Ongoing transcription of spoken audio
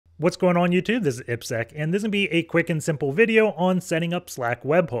What's going on YouTube? This is Ipsec, and this will be a quick and simple video on setting up Slack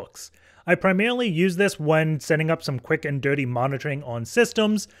webhooks. I primarily use this when setting up some quick and dirty monitoring on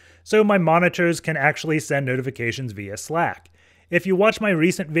systems, so my monitors can actually send notifications via Slack. If you watch my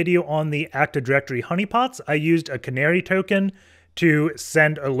recent video on the Active Directory honeypots, I used a canary token to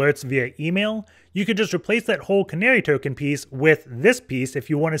send alerts via email. You could just replace that whole canary token piece with this piece if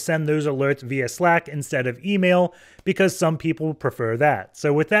you want to send those alerts via Slack instead of email, because some people prefer that.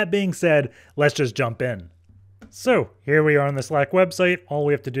 So with that being said, let's just jump in. So here we are on the Slack website. All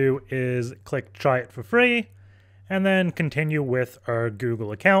we have to do is click try it for free and then continue with our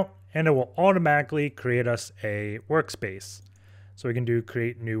Google account, and it will automatically create us a workspace. So we can do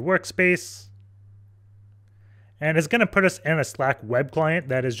create new workspace. And it's going to put us in a Slack web client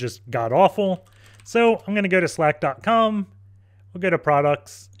that is just god-awful. So I'm going to go to slack.com, we'll go to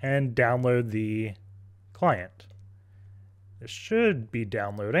products, and download the client. This should be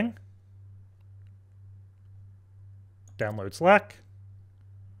downloading. Download Slack.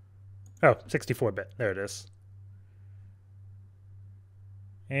 Oh, 64-bit, there it is.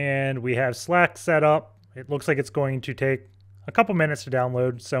 And we have Slack set up. It looks like it's going to take a couple minutes to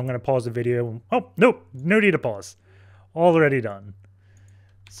download, so I'm going to pause the video. Oh, nope, no need to pause. Already done.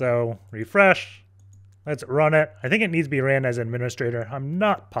 So refresh. Let's run it. I think it needs to be ran as administrator. I'm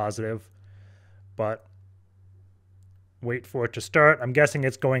not positive, but wait for it to start. I'm guessing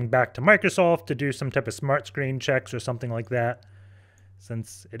it's going back to Microsoft to do some type of smart screen checks or something like that,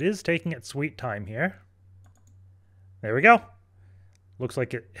 since it is taking its sweet time here. There we go. Looks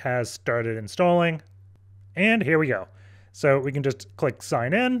like it has started installing. And here we go. So we can just click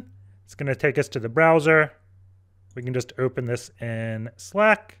sign in. It's going to take us to the browser. We can just open this in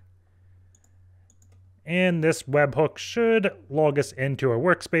Slack. And this webhook should log us into our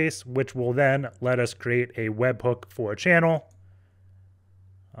workspace, which will then let us create a webhook for a channel.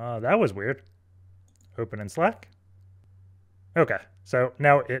 That was weird. Open in Slack. Okay, so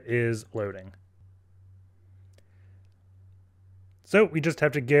now it is loading. So we just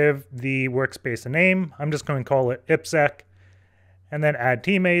have to give the workspace a name. I'm just going to call it Ipsec, and then add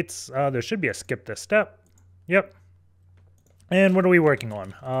teammates. There should be a skip this step. Yep. And what are we working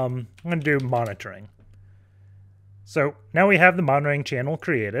on? I'm going to do monitoring. So now we have the monitoring channel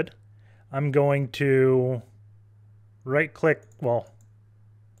created. I'm going to right-click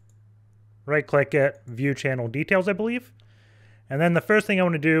it, view channel details, I believe. And then the first thing I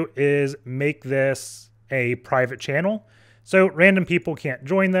want to do is make this a private channel. So random people can't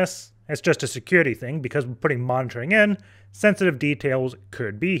join this. It's just a security thing because we're putting monitoring in. Sensitive details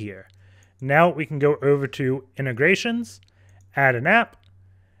could be here. Now we can go over to integrations, add an app,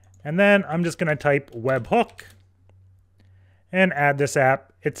 and then I'm just going to type Webhook and add this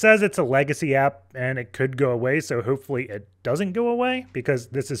app. It says it's a legacy app and it could go away, so hopefully it doesn't go away because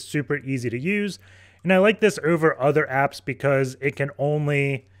this is super easy to use. And I like this over other apps because it can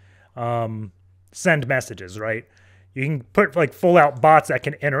only send messages, right? You can put like full out bots that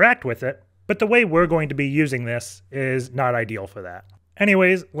can interact with it, but the way we're going to be using this is not ideal for that.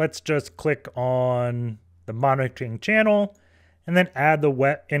 Anyways, let's just click on the monitoring channel and then add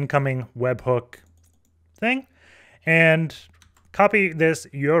the incoming webhook thing and copy this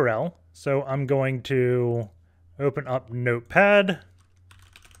URL. So I'm going to open up Notepad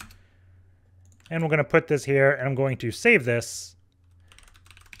and we're going to put this here, and I'm going to save this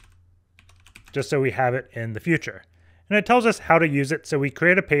just so we have it in the future. And it tells us how to use it. So we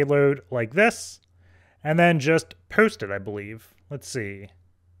create a payload like this and then just post it, I believe. Let's see.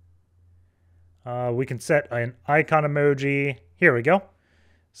 We can set an icon emoji. Here we go.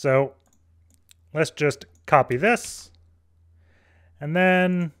 So let's just copy this and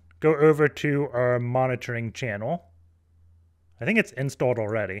then go over to our monitoring channel. I think it's installed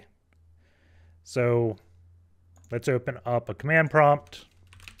already. So let's open up a command prompt.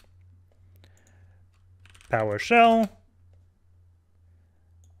 Powershell.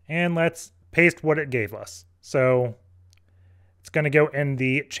 And let's paste what it gave us. So it's going to go in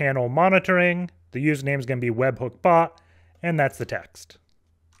the channel monitoring. The username is going to be Webhook bot, and that's the text.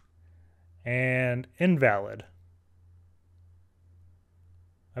 And invalid.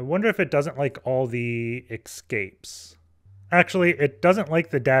 I wonder if it doesn't like all the escapes. Actually, it doesn't like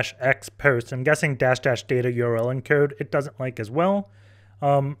the -x post. I'm guessing --data URL encode it doesn't like as well.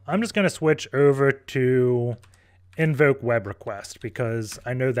 I'm just going to switch over to invoke web request because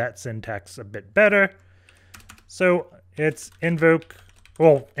I know that syntax a bit better. So it's invoke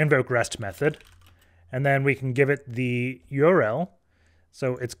REST method, and then we can give it the URL.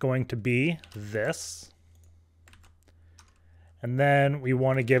 So it's going to be this. And then we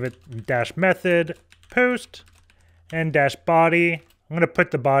want to give it dash method post and dash body. I'm going to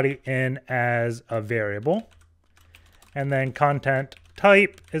put the body in as a variable. And then content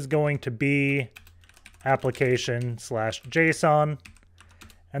type is going to be application/JSON.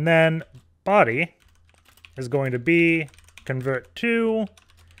 And then body is going to be convert to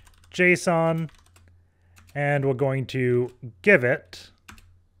JSON. And we're going to give it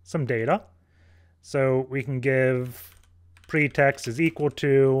some data. So we can give pretext is equal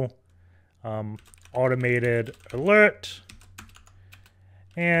to automated alert.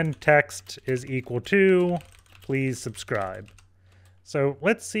 And text is equal to please subscribe. So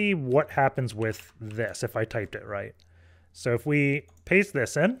let's see what happens with this if I typed it right. So if we paste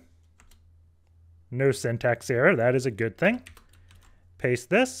this in, no syntax error, that is a good thing. Paste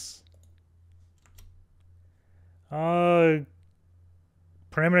this. Parameter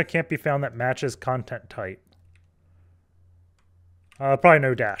can't be found that matches content type. Probably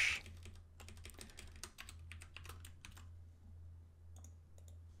no dash.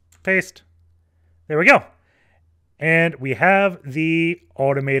 Paste. There we go. And we have the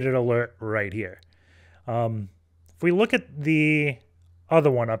automated alert right here. If we look at the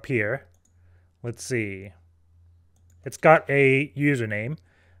other one up here, let's see. It's got a username.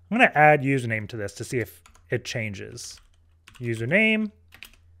 I'm going to add username to this to see if it changes. Username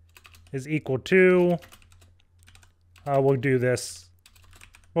is equal to, we'll do this,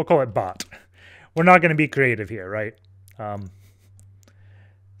 we'll call it bot. We're not going to be creative here, right?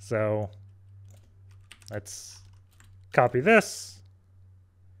 So let's copy this,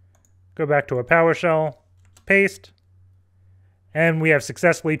 go back to a PowerShell, paste, and we have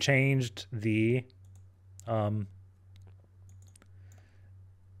successfully changed the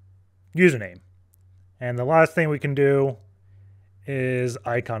username. And the last thing we can do is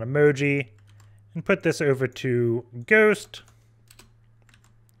icon emoji and put this over to ghost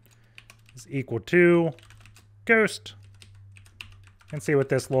is equal to ghost and see what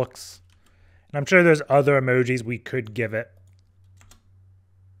this looks. And I'm sure there's other emojis we could give it.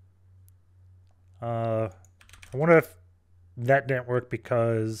 I wonder if that didn't work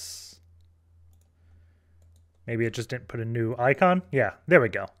because maybe it just didn't put a new icon. Yeah, there we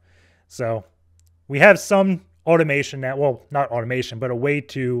go. So we have some automation now. Well, not automation, but a way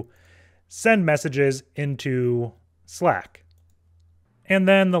to send messages into Slack. And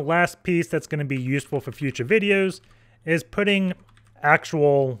then the last piece that's going to be useful for future videos is putting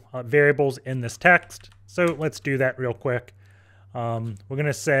actual variables in this text. So let's do that real quick. We're going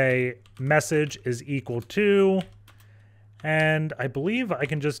to say message is equal to, and I believe I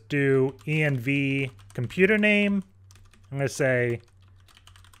can just do env computer name. I'm going to say,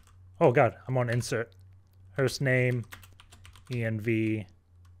 oh God, I'm on insert. Host name, env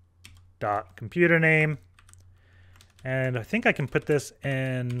dot computer name. And I think I can put this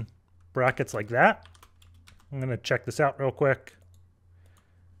in brackets like that. I'm going to check this out real quick.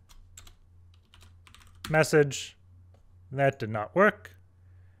 Message. That did not work.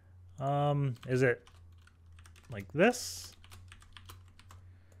 Is it like this?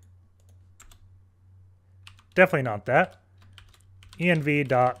 Definitely not that. env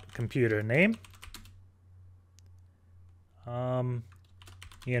dot computer name.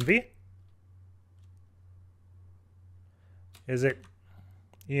 Env. Is it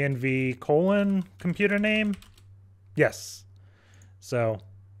env colon computer name? Yes. So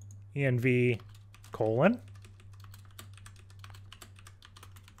env colon.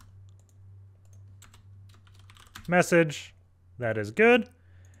 Message. That is good.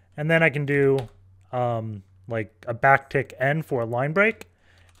 And then I can do like a backtick n for a line break.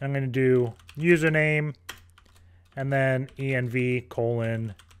 I'm going to do username and then env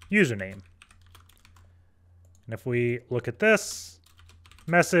colon username. And if we look at this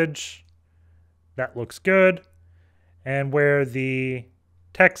message, that looks good. And where the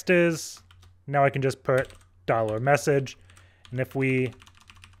text is, now I can just put $message. And if we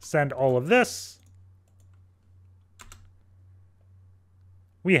send all of this,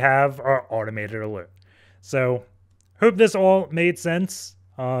 we have our automated alert. So hope this all made sense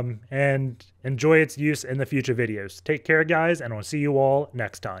and enjoy its use in the future videos. Take care, guys, and I'll see you all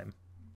next time.